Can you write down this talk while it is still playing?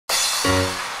Morning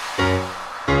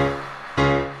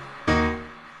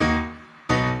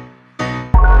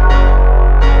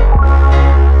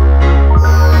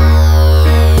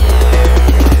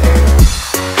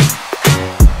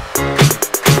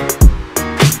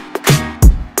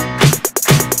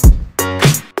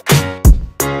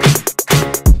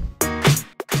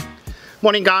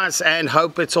guys, and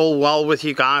hope it's all well with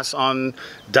you guys on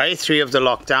day 3 of the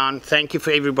lockdown. Thank you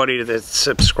for everybody that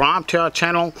subscribed to our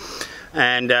channel,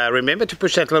 and remember to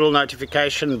push that little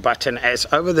notification button, as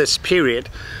over this period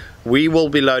we will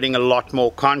be loading a lot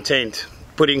more content,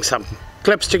 putting some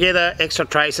clips together, extra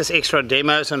traces, extra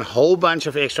demos, and a whole bunch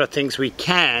of extra things we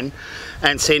can,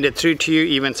 and send it through to you.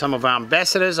 Even some of our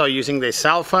ambassadors are using their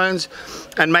cell phones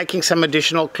and making some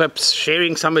additional clips,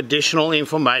 sharing some additional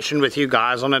information with you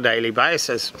guys on a daily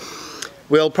basis.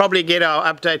 We'll probably get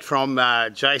our update from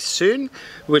Jace soon,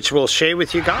 which we'll share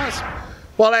with you guys.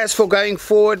 Well, as for going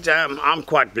forward, I'm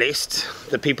quite blessed.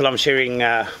 The people I'm sharing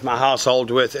my household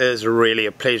with is really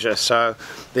a pleasure, so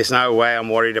there's no way I'm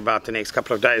worried about the next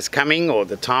couple of days coming or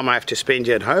the time I have to spend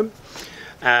here at home.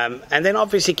 And then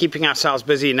obviously keeping ourselves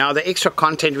busy. Now the extra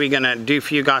content we're going to do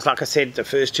for you guys, like I said, the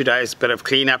first 2 days, bit of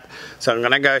cleanup. So I'm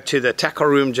going to go to the tackle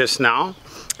room just now,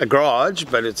 a garage,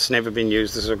 but it's never been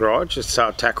used as a garage. It's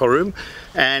our tackle room,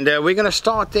 and we're going to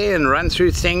start there and run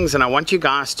through things. And I want you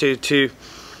guys to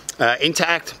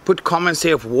interact, put comments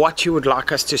there of what you would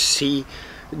like us to see,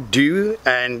 do,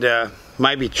 and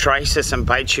maybe traces and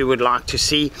baits you would like to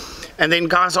see. And then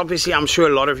guys, obviously I'm sure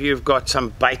a lot of you have got some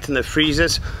bait in the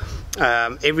freezers.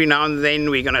 Every now and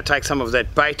then we're going to take some of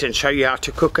that bait and show you how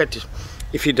to cook it.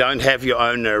 If you don't have your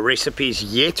own recipes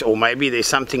yet, or maybe there's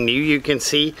something new you can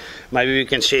see, maybe we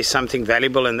can share something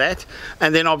valuable in that.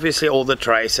 And then obviously all the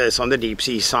traces on the deep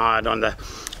sea side, on the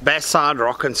bass side,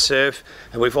 rock and surf.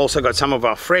 And we've also got some of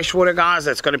our freshwater guys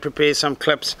that's going to prepare some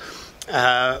clips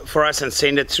for us and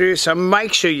send it through. So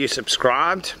make sure you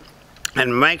subscribed,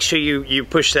 and make sure you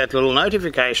push that little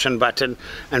notification button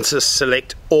and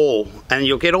select all, and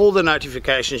you'll get all the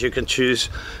notifications. You can choose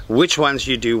which ones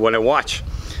you do want to watch.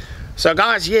 So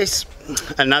guys, yes,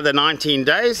 another 19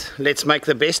 days. Let's make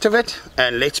the best of it,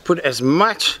 and let's put as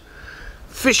much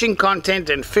fishing content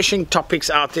and fishing topics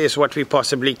out there as what we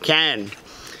possibly can.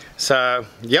 So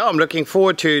yeah, I'm looking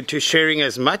forward to sharing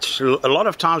as much. A lot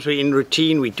of times we're in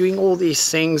routine, we're doing all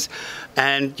these things,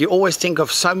 and you always think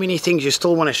of so many things you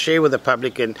still want to share with the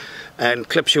public, and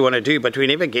clips you want to do, but we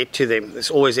never get to them. There's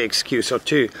always an excuse or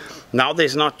two. Now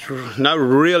there's no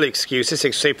real excuses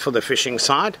except for the fishing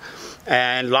side.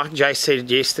 And like Jay said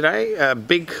yesterday, a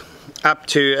big up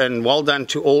to and well done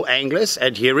to all anglers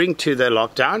adhering to the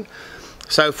lockdown.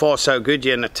 So far so good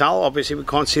here in Natal. Obviously we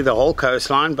can't see the whole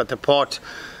coastline, but the part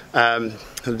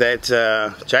that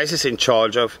Jace is in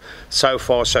charge of, so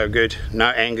far so good. No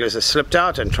anglers have slipped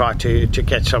out and tried to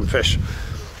catch some fish.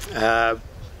 I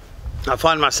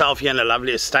find myself here in a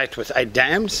lovely estate with 8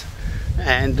 dams,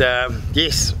 and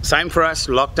yes, same for us.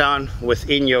 Lockdown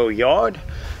within your yard,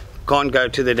 can't go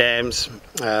to the dams,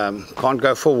 can't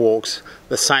go for walks,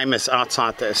 the same as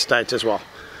outside the estate as well.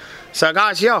 So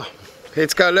guys, yeah,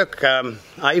 let's go look.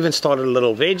 I even started a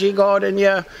little veggie garden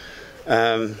here.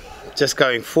 Just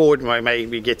going forward,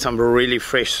 maybe get some really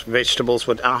fresh vegetables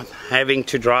without having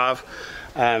to drive.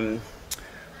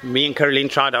 Me and Caroline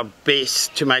tried our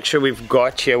best to make sure we've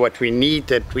got here what we need,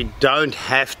 that we don't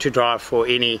have to drive for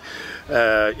any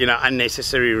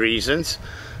unnecessary reasons.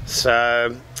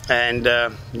 So, and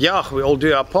yeah, we all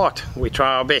do our part. We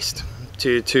try our best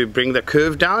to bring the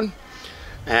curve down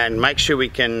and make sure we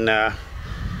can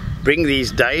bring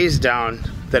these days down,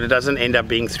 that it doesn't end up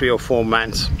being 3 or 4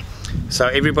 months. So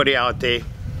everybody out there,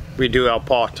 we do our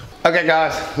part. Okay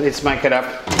guys, let's make it up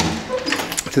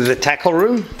to the tackle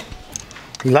room.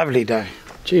 Lovely day.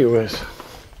 Gee whiz.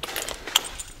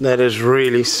 That is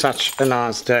really such a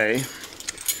nice day.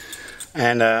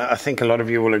 And I think a lot of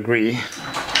you will agree,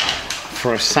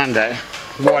 for a Sunday,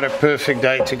 what a perfect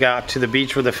day to go out to the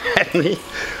beach with the family.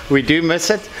 We do miss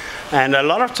it. And a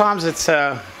lot of times it's,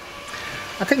 I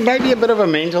think maybe a bit of a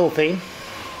mental thing.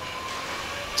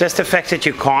 Just the fact that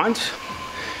you can't,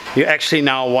 you actually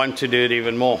now want to do it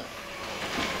even more.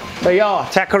 But yeah,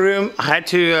 tackle room, I had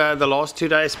to the last 2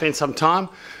 days spend some time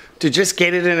to just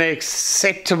get it in an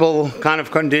acceptable kind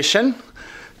of condition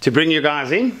to bring you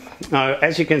guys in. Now,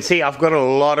 as you can see, I've got a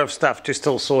lot of stuff to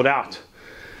still sort out.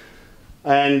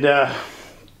 And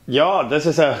yeah, this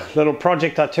is a little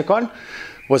project I took on.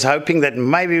 Was hoping that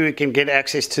maybe we can get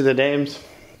access to the dams.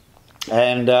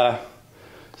 And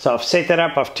so I've set that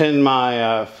up. I've turned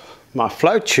my my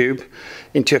float tube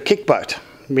into a kick boat,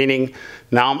 meaning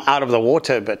now I'm out of the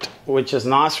water a bit, which is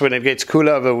nice when it gets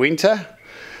cooler over winter.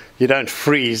 you don't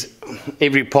freeze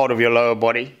every part of your lower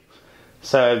body.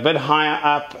 So a bit higher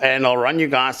up, and I'll run you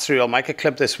guys through. I'll make a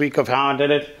clip this week of how I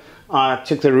did it. I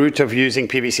took the route of using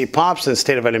PVC pipes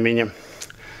instead of aluminium.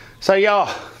 So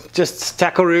yeah, just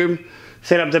tackle room,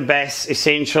 set up the bass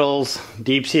essentials,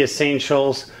 deep sea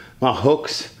essentials, my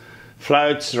hooks,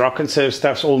 floats, rock and surf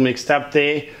stuff's all mixed up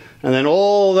there. And then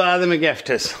all the other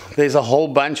McGifters. There's a whole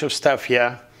bunch of stuff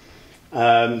here.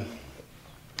 Bass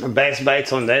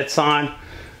baits on that side,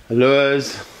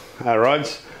 lures,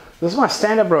 rods. This is my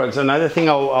stand-up rods. Another thing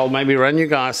I'll maybe run you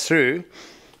guys through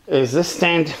is this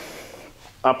stand.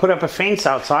 I put up a fence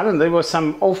outside and there were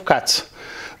some offcuts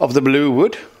of the blue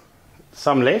wood,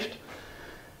 some left.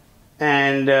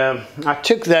 And I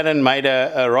took that and made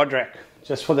a rod rack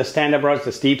just for the stand-up rods,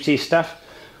 this deep sea stuff.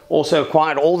 Also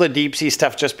acquired all the deep sea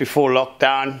stuff just before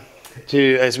lockdown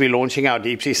as we're launching our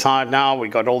deep sea side now. We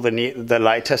got all the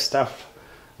later stuff,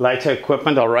 later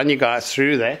equipment. I'll run you guys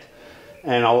through that.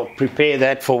 And I'll prepare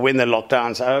that for when the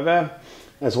lockdown's over,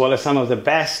 as well as some of the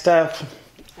bass stuff.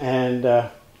 And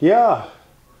yeah,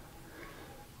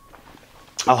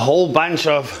 a whole bunch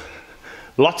of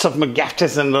lots of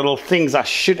McGifters and little things I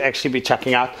should actually be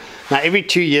chucking out. Now every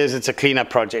 2 years it's a cleanup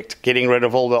project, getting rid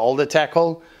of all the older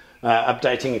tackle,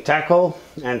 updating a tackle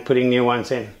and putting new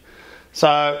ones in.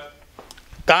 So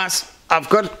guys, I've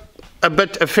got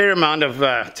a fair amount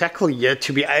of tackle here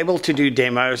to be able to do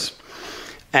demos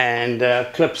and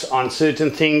clips on certain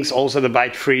things. Also the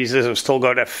bait freezers have still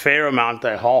got a fair amount.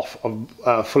 They're half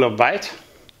full of bait,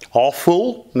 half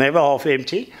full, never half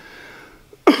empty.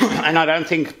 And I don't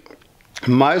think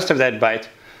most of that bait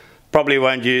probably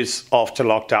won't use after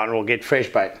lockdown. We'll get fresh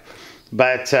bait,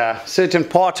 but certain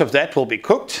part of that will be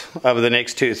cooked over the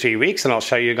next 2 or 3 weeks, and I'll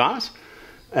show you guys.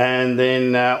 And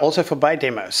then also for bait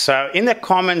demos. So in the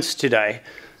comments today,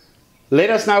 let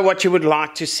us know what you would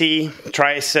like to see,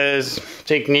 traces,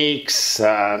 techniques,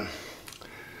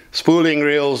 spooling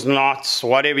reels, knots,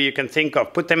 whatever you can think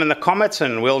of. Put them in the comments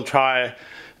and we'll try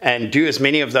and do as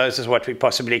many of those as what we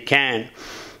possibly can.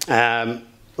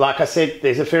 Like I said,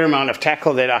 there's a fair amount of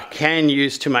tackle that I can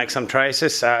use to make some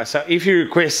traces. So if you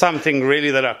request something really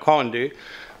that I can't do,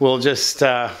 we'll just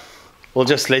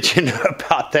let you know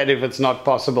about that if it's not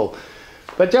possible.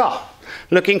 But yeah,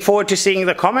 looking forward to seeing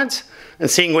the comments and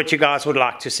seeing what you guys would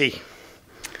like to see.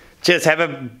 Just have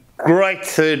a great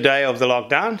third day of the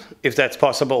lockdown, if that's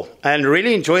possible, and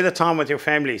really enjoy the time with your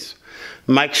families.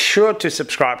 Make sure to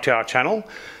subscribe to our channel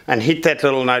and hit that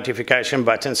little notification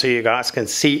button so you guys can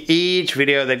see each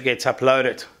video that gets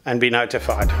uploaded and be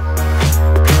notified.